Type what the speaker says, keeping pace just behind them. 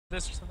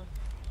this or something?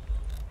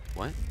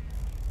 What?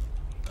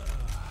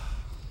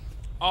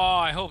 Oh,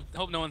 I hope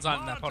no one's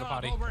on that porta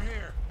potty.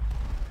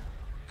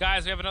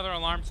 Guys, we have another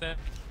alarm set.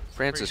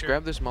 Francis, Sure.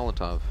 grab this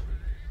Molotov.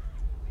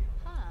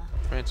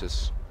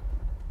 Francis.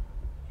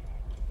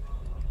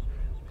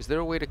 Is there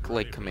a way to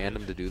like command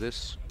him to do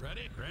this?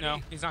 No,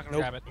 he's not gonna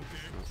grab it.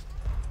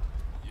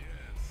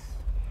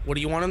 What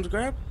do you want him to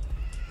grab?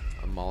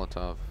 A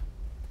Molotov.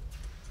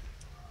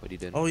 But he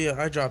didn't. Oh yeah,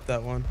 I dropped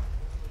that one.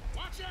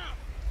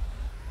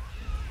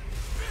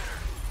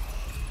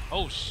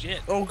 Oh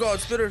shit. Oh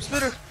god, spitter,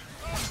 spitter!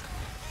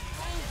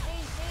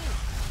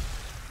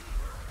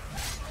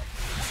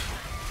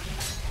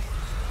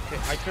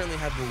 Okay, I currently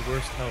have the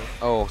worst health.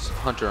 Oh,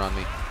 Hunter on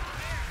me.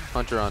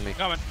 Hunter on me.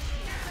 Coming.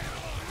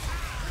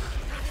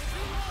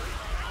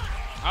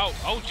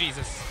 Oh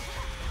Jesus.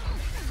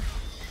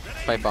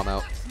 Pipe bomb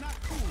out.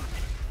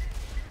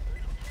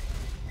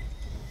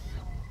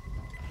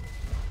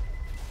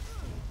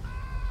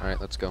 Alright,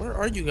 let's go. Where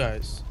are you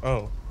guys?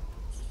 Oh.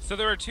 So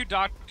there were two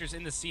doctors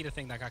in the Cedar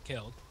thing that got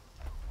killed.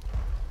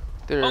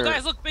 There, Oh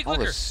guys, look, big all the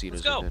liquor.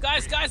 Cedars Let's are go.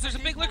 dead. Guys, there's a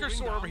big liquor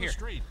store over here.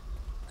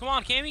 Come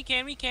on, can we,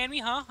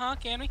 huh,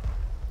 can we?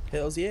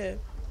 Hells yeah.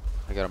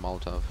 I got a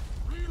Molotov.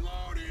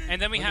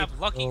 And then we have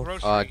Lucky Oh.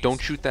 Groceries.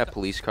 Don't shoot that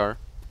police car.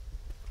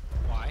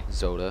 Why?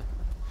 Zoda.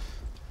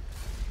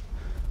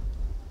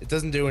 It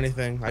doesn't do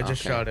anything. I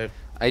just Okay. shot it.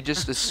 I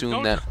just assume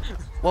Don't- that.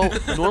 Well,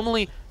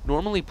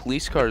 normally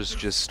police cars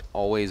just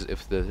always,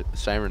 if the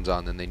siren's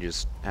on, then they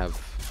just have.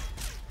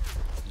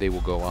 They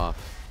will go off.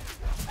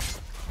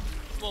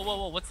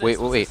 Whoa, what's this? Wait,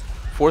 What's wait.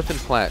 this? 4th and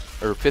Platte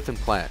or 5th and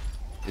Platte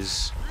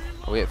is.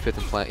 Are we at 5th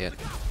and Platte yet?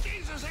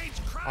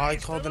 I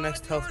called the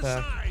next health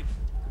pack.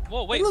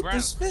 Whoa, wait, Hey, look, we're at a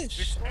there's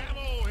fish.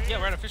 Yeah,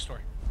 we're at a fish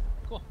store.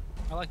 Cool.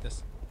 I like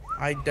this.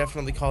 I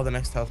definitely called the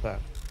next health pack.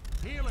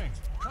 Healing.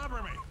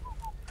 Cover me.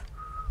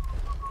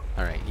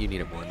 All right, you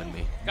need it more than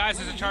me. Guys,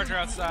 there's a charger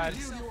outside.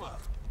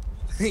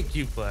 Thank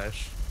you,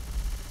 Flash.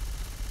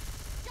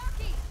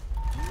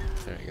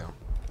 There you go.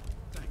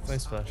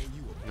 Nice Flash.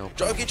 No.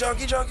 Jockey,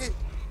 jockey, jockey!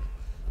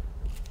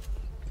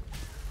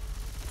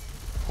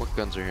 What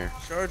guns are here?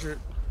 Charger.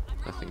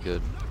 Nothing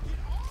good.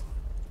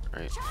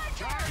 All right.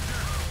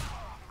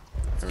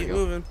 There we Keep go.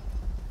 moving.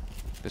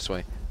 This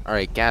way. All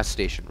right, gas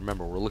station.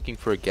 Remember, we're looking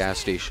for a gas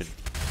station.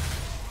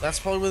 That's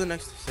probably where the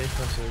next safe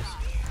house is.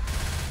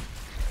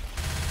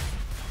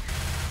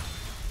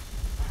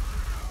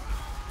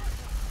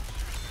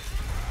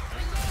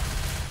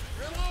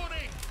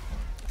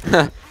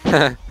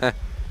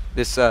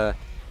 This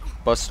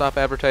bus stop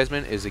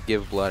advertisement is a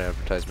give blood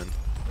advertisement.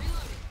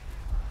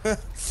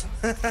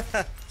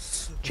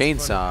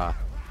 Chainsaw.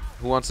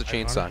 Who wants a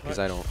chainsaw? Because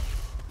I don't.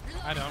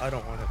 I don't. I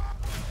don't want it.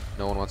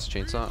 No one wants a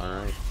chainsaw?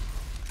 Alright.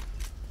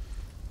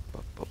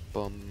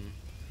 Bum.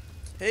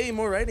 Hey,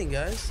 more writing,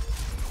 guys.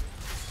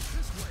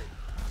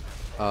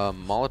 I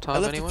Molotov,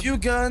 left anyone? a few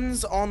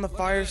guns on the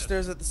fire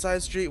stairs at the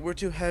side street. We're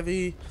too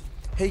heavy.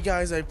 Hey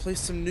guys, I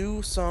placed some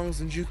new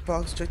songs in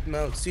Jukebox. Check them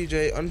out.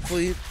 CJ,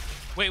 Unfleet.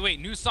 Wait,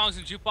 new songs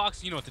in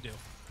jukebox. You know what to do.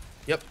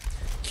 Yep.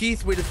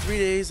 Keith waited 3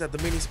 days at the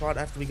meeting spot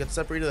after we got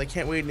separated. I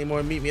can't wait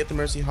anymore. Meet me at the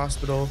Mercy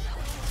Hospital.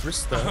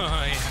 Rista.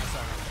 Yeah,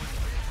 sorry.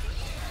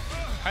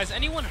 Has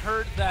anyone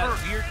heard that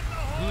weird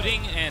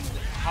hooting and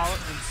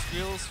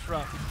squeals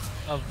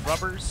of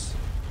rubbers?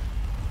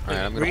 Alright,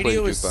 I'm gonna play the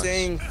Radio is jukebox.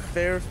 saying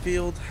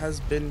Fairfield has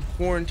been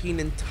quarantined.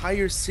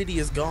 Entire city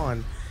is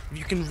gone. If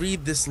you can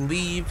read this,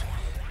 leave.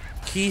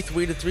 Keith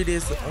waited 3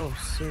 days. Oh,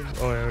 soon.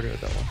 Oh, I already read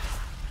that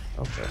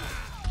one. Okay.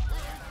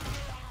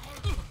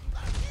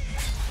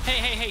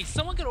 Hey,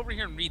 someone get over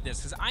here and read this,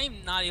 because I am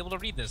not able to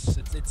read this.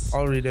 It's.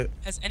 I'll read it.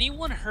 Has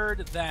anyone heard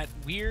that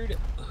weird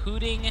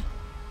hooting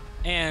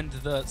and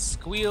the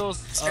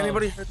squeals Has of...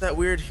 anybody heard that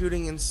weird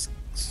hooting and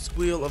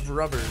squeal of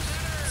rubbers?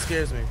 It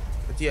scares me.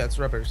 But yeah, it's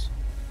rubbers.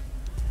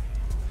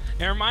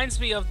 It reminds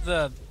me of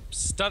the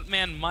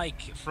stuntman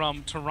Mike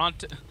from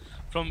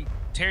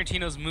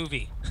Tarantino's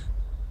movie.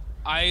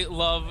 I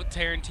love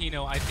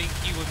Tarantino. I think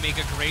he would make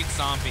a great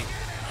zombie.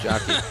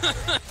 Jockey.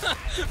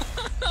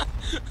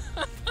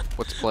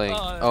 What's playing?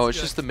 Oh, that's Oh, it's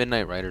good. just the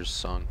Midnight Riders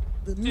song.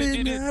 The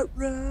dude. Midnight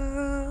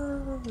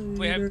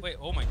Rider. Wait,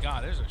 oh my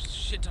god, there's a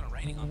shit ton of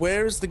writing on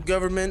Where's the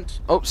government?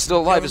 Oh,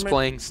 Still Alive is Government-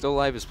 playing. Still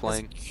Alive is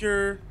playing.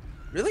 Cure.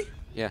 Really?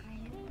 Yeah.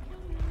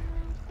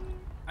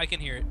 I can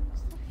hear it.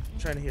 I'm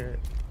trying to hear it.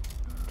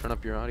 Turn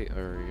up your audio.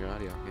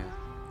 Yeah.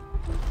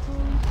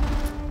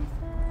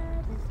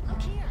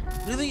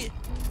 Really?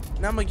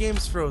 Now my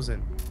game's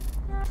frozen.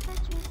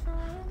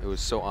 It was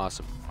so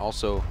awesome.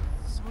 Also,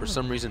 for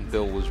some reason,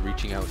 Bill was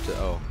reaching out to.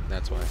 Oh,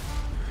 that's why.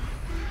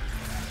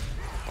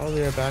 Oh,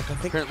 they're back. I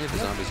think. Apparently, the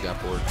zombies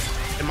got bored.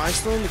 Am I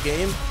still in the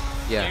game?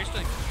 Yeah, You're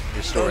still,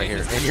 you're still right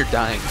here, and you're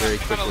dying very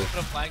got a quickly. little bit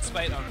of flag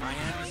spite on my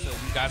end, so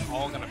we got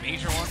all got a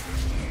major one.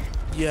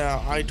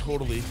 Yeah, I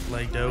totally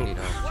lagged out. You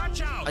know.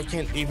 Watch out. I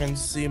can't even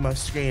see my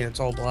screen. It's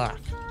all black.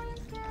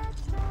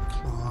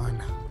 Come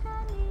on.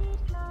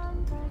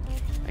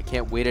 I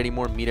can't wait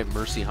anymore. Meet at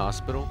Mercy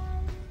Hospital.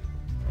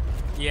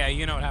 Yeah,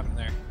 you know what happened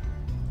there.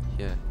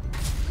 Yeah.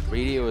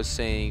 Radio is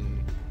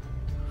saying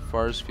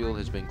Farsfield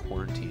has been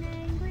quarantined.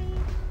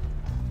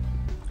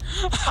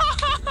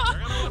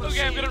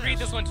 Okay, I'm gonna read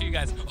this one to you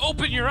guys.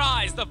 Open your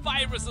eyes. The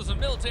virus was a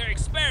military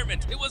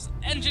experiment. It was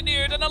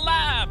engineered in a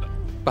lab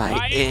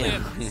By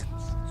aliens.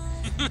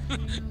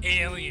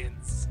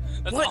 Aliens.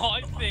 That's What? all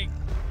I think.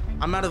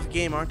 I'm out of the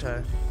game, aren't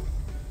I?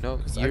 No,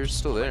 I you're just-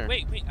 still there.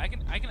 Wait. I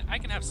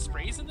can have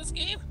sprays in this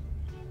game?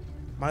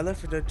 My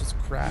Left 4 Dead just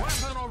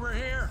crashed. Weapon over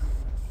here.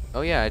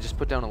 Oh yeah, I just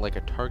put down like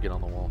a target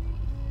on the wall.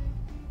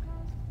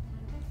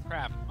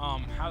 Crap.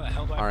 How the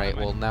hell do I? All right, find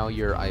my- well now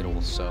you're idle,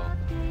 so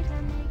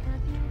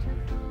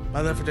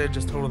My Left 4 Dead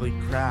just totally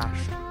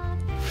crashed.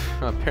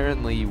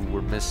 apparently you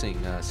were missing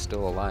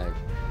still alive.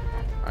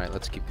 All right,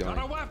 let's keep Got a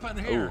going.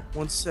 weapon here.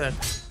 1 sec.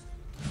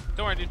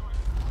 Don't worry, dude.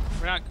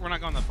 We're not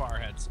going that far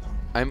ahead. So.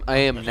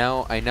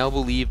 I now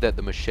believe that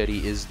the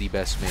machete is the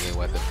best melee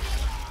weapon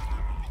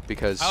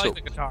because I like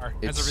the guitar.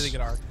 It has a it's- really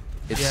good arc.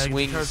 it Yeah,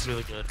 swings, guitar's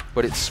really good.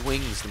 but it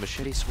swings. The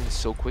machete swings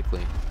so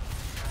quickly.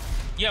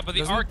 Yeah, but the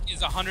Doesn't- arc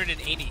is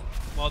 180,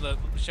 while the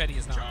machete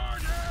is not.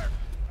 I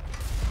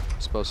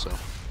suppose so.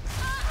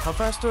 How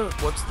fast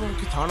what's the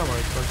katana like?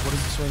 Like, what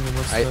is the swing and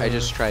what's I the...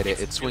 just tried it.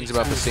 It swings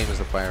about the same as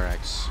the fire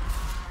axe.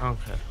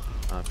 Okay.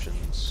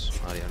 Options,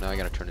 audio. Now I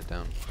gotta turn it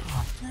down.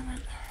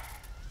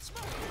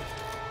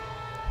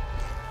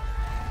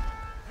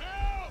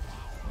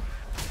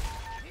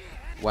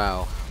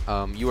 Wow,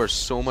 you are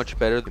so much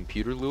better than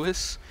computer,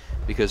 Lewis,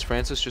 because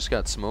Francis just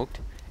got smoked,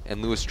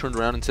 and Lewis turned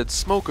around and said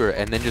 "smoker,"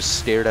 and then just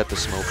stared at the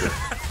smoker.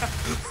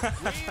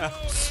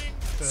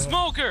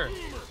 Smoker!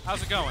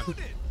 How's it going?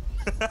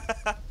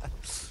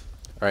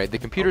 All right, the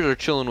computers are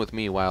chilling with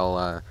me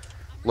while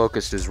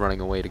Locust is running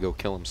away to go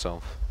kill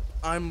himself.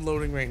 I'm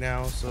loading right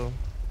now, so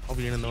I'll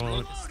be in the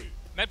moment.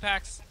 Med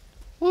packs.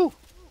 Woo!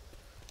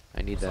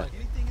 I need that. I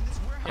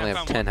Yeah, only I have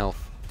found 10 one.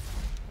 health.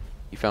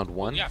 You found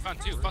one? Yeah, I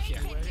found 2. Fuck yeah.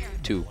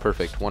 2,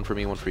 perfect. One for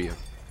me, one for you.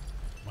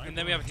 And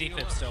then we have a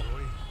defib still.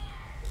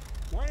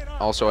 Wait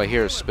up. Also, I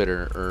hear a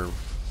spitter, or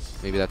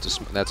maybe that's a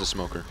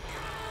smoker.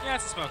 Yeah,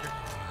 it's a smoker.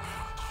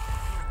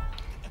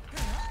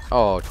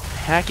 Oh,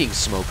 hacking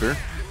smoker.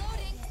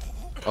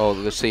 Oh,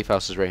 the safe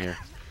house is right here.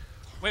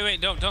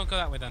 Wait, don't go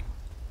that way then.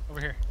 Over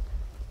here.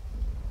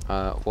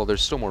 Well,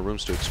 there's still more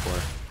rooms to explore.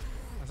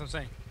 That's what I'm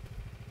saying.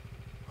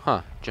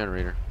 Huh,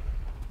 generator.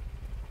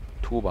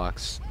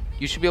 Toolbox.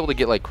 You should be able to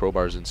get like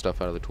crowbars and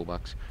stuff out of the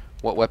toolbox.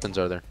 What weapons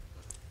are there?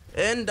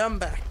 And I'm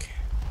back.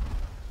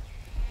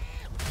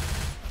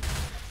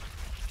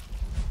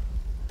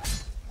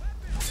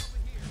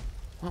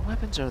 What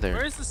weapons are Where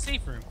there? is the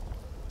safe room?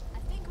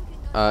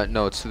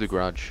 No, it's through the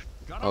garage.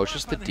 Got a Oh, it's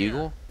just the weapon here.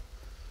 deagle?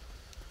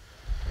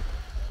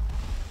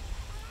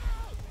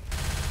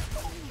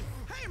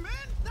 Hey man,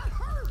 that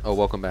hurt. Oh,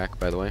 welcome back,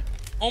 by the way.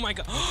 Oh my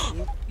god.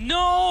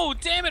 No!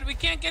 Damn it! We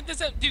can't get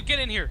this. Dude, get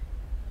in here.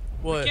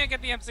 What? We can't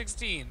get the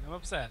M16. I'm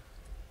upset.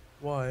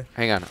 Why?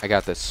 Hang on, I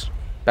got this.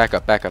 Back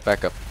up, back up,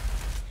 back up.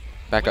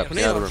 Back Wait, up,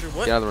 grenade get out of the launcher, room.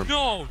 what? Get out of the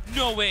room.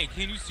 No way.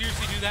 Can you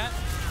seriously do that?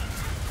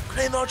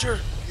 Grenade launcher!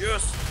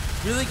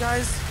 Yes! Really,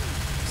 guys?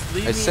 Just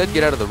leave I me said in get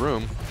here. out of the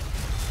room.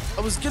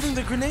 I was getting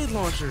the grenade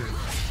launcher.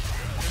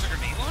 There's a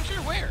grenade launcher?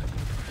 Where?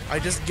 I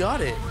just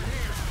got it.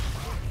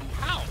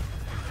 How?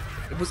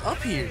 It was up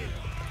here.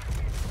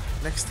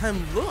 Next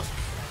time, look.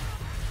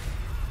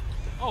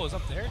 Oh, it's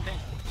up there? Dang.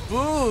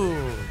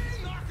 Boom!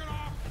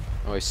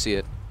 Oh, I see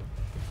it.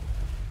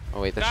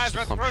 Oh wait, that's Guys, just we're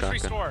a at the pump grocery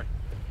shotgun. store.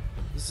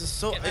 This is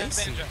so Get that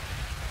icy. banjo.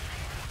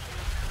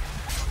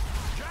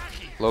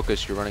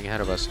 Locust, you're running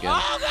ahead of us again.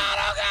 Oh god,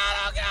 oh god,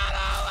 oh god, oh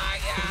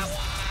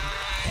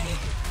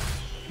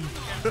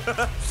my god,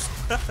 why?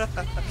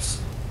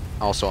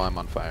 Also, I'm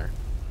on fire.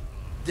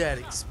 Dead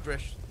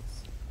expressions.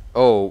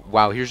 Oh,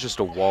 wow, here's just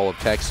a wall of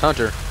text.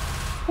 Hunter!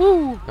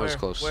 Woo! That was Where?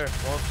 close. Where?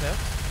 Wall of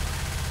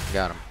theft?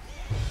 Got him.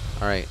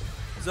 Alright.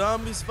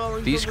 Zombies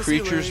falling These from the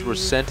creatures ceiling. were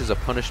sent as a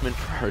punishment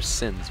for our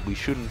sins. We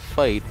shouldn't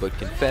fight, but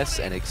confess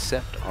and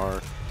accept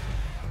our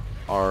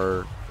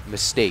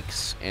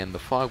mistakes, and the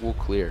fog will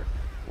clear.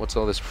 What's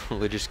all this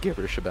religious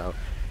gibberish about?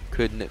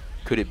 Could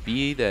it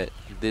be that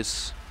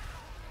this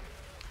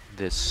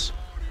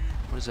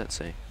what does that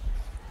say?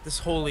 This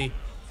holy.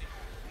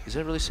 Does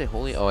that really say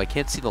holy? Oh, I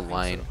can't see the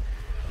line.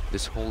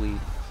 This holy.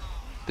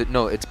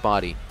 No, it's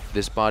body.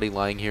 This body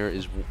lying here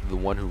is the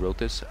one who wrote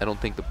this. I don't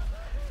think the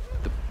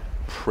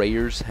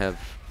prayers have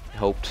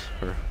helped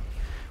her.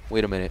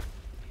 Wait a minute.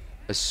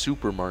 A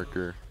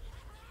supermarket.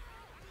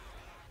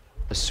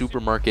 A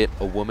supermarket.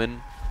 A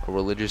woman. A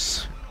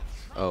religious.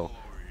 Oh,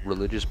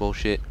 religious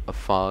bullshit. A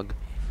fog.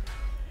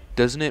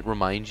 Doesn't it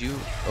remind you?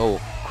 Oh,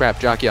 crap!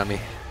 Jockey on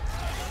me.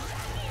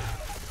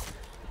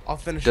 I'll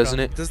finish Doesn't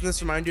it off. it? Doesn't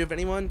this remind you of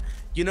anyone?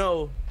 You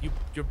know,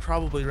 you're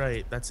probably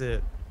right. That's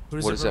it. Who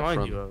does What it is that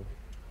remind from? you of?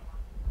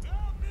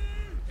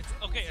 It's,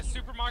 okay, a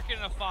supermarket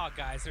in a fog,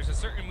 guys. There's a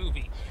certain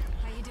movie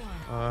How you doing?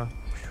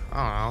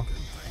 I don't know.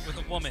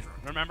 with a woman,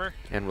 remember?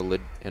 And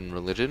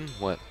religion?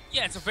 What?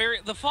 Yeah, it's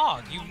the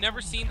fog. You've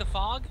never seen the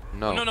fog?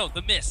 No. No,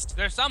 the mist.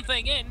 There's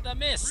something in the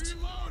mist.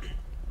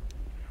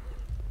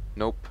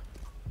 Nope.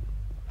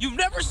 You've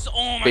never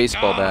oh my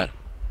Baseball god. bat.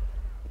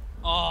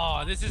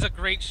 Oh, this is a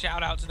great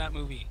shout out to that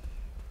movie.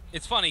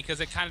 It's funny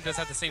because it kind of does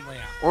have the same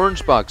layout.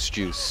 Orange box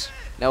juice.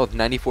 Now with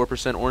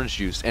 94% orange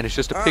juice, and it's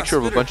just a Ah, picture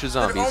of a spitter, bunch of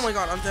spitter. zombies. Oh my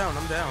god, I'm down,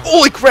 I'm down.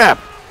 Holy crap!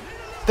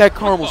 That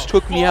car almost the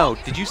took me fuck?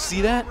 out. Did you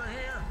see that?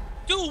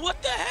 Dude,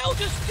 what the hell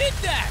just did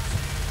that?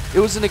 It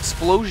was an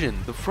explosion.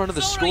 The front of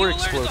the Zora, store you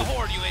alerted exploded. the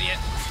horde, you idiot.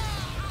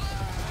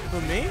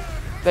 For me?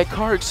 That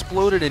car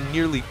exploded and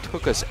nearly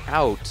took us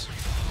out.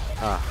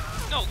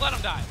 No, let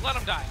him die. Let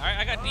him die. All right,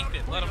 I got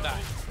defib. Let him die.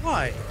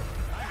 Why?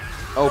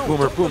 Oh, No, boomer, don't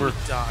let boomer. me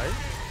die.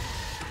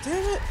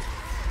 Damn it.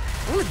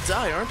 I'm gonna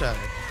die, aren't I?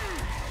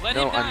 Let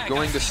No, him die. I I'm got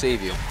going to defib.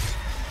 save you.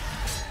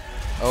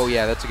 Oh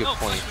yeah, that's a good No,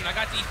 point. trust me, I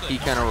got defib. He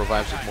Don't kind of worry,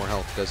 revives he'll with die. more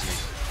health, doesn't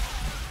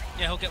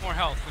he? Yeah, he'll get more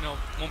health. You know,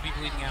 won't be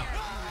bleeding out.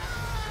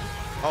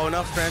 Oh,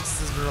 now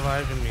Francis is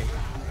reviving me.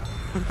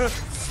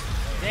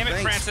 Damn it,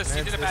 Thanks, Francis.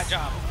 You did a bad Francis.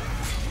 job.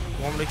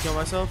 Want me to kill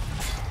myself?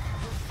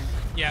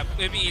 Yeah,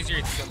 it'd be easier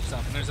to kill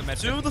yourself. And there's a med.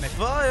 To the med-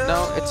 fire!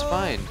 No, it's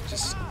fine.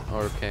 Just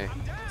okay.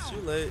 Too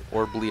late.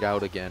 Or bleed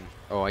out again.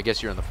 Oh, I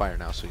guess you're on the fire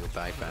now, so you'll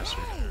die faster.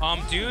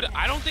 Dude,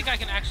 I don't think I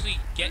can actually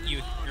get you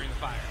if you're in the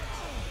fire.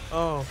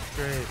 Oh,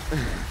 great.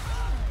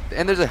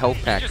 And there's a health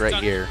You pack just right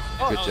done- here.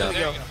 Oh, Good Oh, job.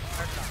 there you go. go.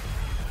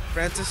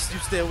 Francis, you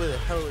stay with it.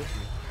 Hell with me.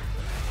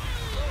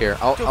 Here,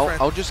 Go, I'll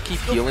Francis. just keep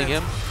Go, healing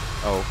him.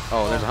 Francis.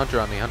 Oh, there's a hunter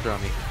on me. Hunter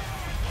on me.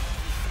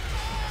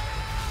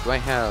 Do I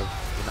have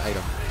an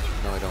item?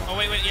 No, I don't. Oh,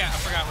 wait, yeah, I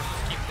forgot. We're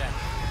supposed to keep it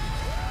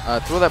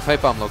dead. Throw that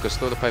pipe bomb, Locust.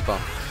 Throw the pipe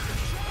bomb.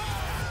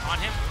 On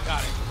him?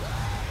 Got it.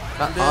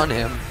 Not dead. on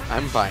him.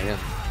 I'm by him.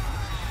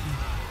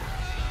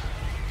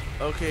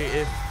 Okay,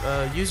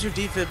 if use your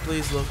defib,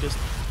 please, Locust.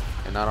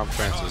 And not on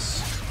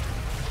Francis.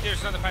 Here's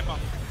another pipe bomb.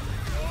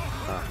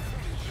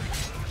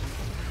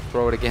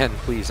 Throw it again,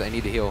 please. I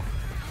need to heal.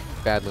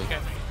 Badly. Okay.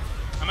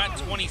 I'm at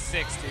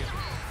 26, dude.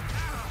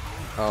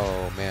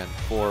 Oh man,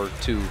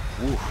 4-2.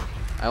 Woof.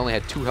 I only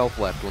had 2 health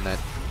left when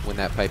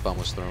that pipe bomb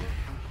was thrown.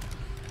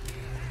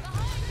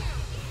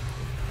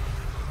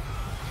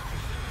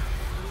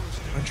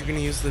 Aren't you gonna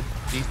use the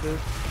defib?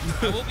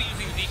 I will be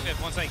using the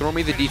defib once I Throw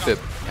me the finish defib.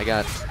 off.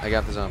 I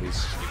got the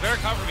zombies. You better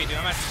cover me, dude.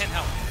 I'm at 10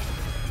 health.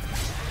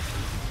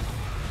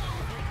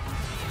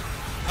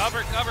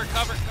 Cover.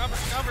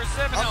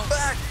 7 I'm health.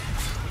 back!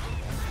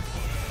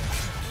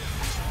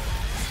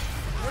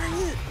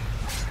 Bring it!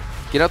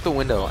 Get out the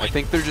window. I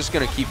think they're just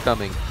gonna keep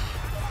coming.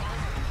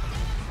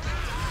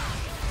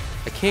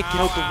 I can't get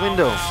out the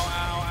window.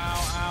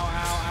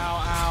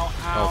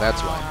 Oh,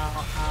 that's why.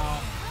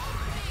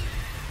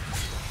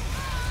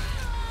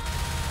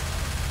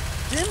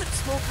 Damn it,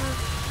 Smoker!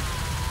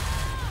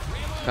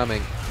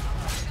 Coming.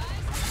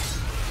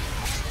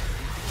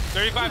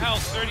 35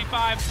 health,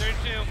 35,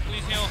 32.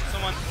 Please heal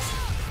someone.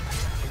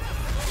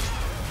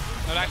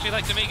 I'd actually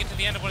like to make it to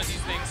the end of one of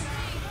these things.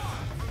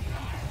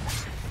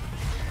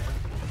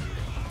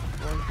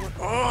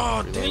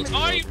 Oh, damn it!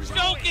 Are you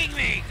joking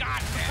me?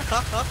 God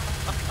damn.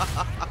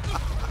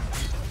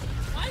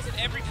 Why is it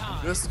every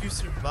time? Rescue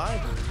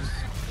survivors.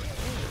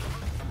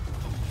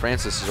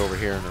 Francis is over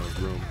here in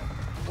her room.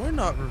 We're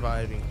not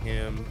reviving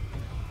him.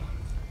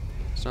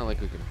 It's not like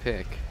we can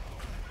pick.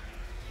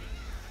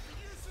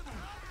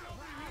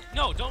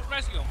 No, don't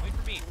rescue him. Wait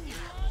for me.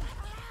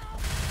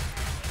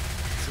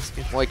 Just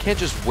get Well, I can't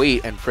just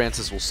wait and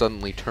Francis will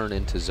suddenly turn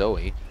into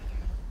Zoe.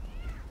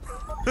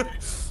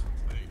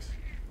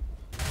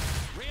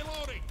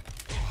 Reloading.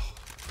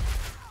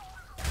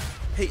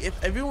 Hey,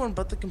 if everyone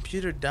but the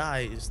computer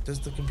dies, does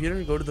the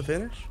computer go to the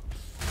finish?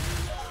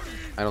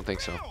 I don't think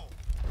so.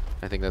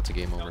 I think that's a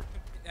game No, over. it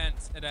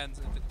ends at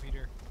the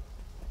computer.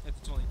 If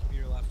it's only a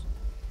computer left.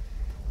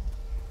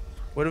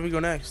 Where do we go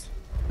next?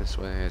 This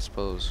way, I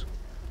suppose.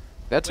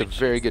 That's a Witch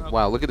very is good. up.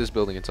 Wow, look at this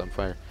building. It's on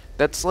fire.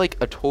 That's like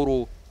a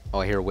total. Oh,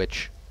 I hear a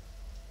witch.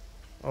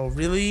 Oh,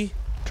 really?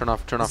 Turn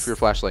off your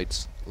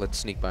flashlights. Let's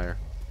sneak by her.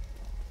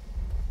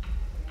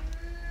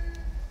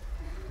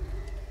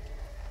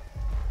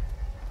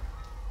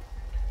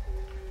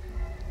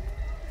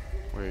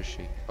 Where is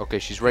she? Okay,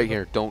 she's right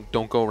here. Don't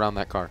go around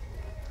that car.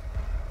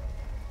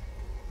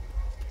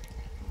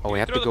 Oh, we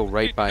have to Throw go the-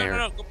 right dude, by no, her.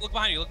 No, look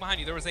behind you. Look behind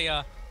you. There was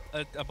a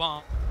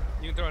bomb.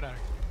 You can throw it at her.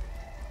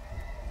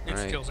 It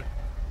Alright. kills her.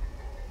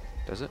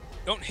 Does it?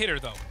 Don't hit her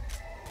though.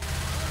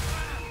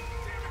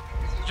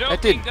 That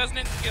Joking, did- doesn't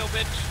it, skill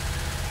bitch?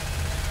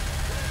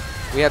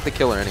 We have to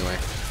kill her anyway.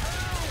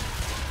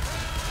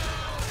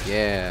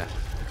 Yeah.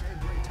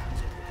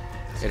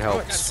 It I'm at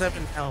helps.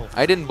 7 health.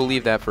 I didn't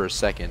believe that for a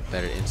second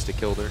that it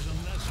insta-killed her.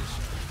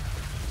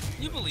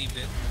 You believed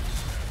it.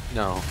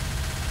 No.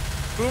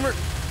 Boomer!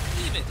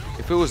 Believe it.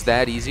 If it was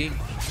that easy,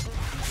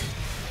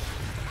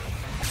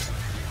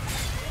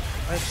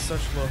 I have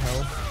such low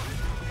health.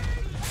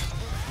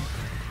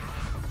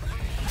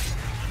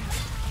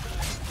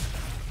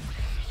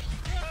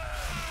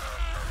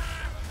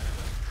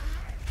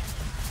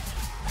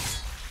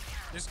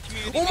 This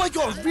community. Oh my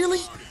god, really?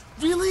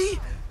 Really?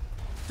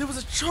 There was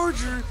a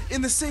charger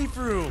in the safe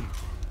room.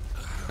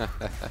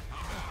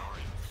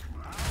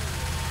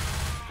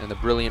 and the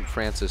brilliant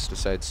Francis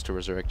decides to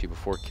resurrect you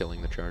before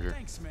killing the charger.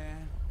 Thanks,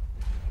 man.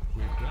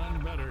 We've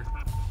done better.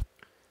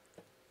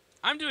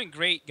 I'm doing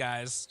great,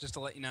 guys. Just to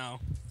let you know.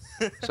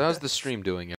 So how's the stream doing?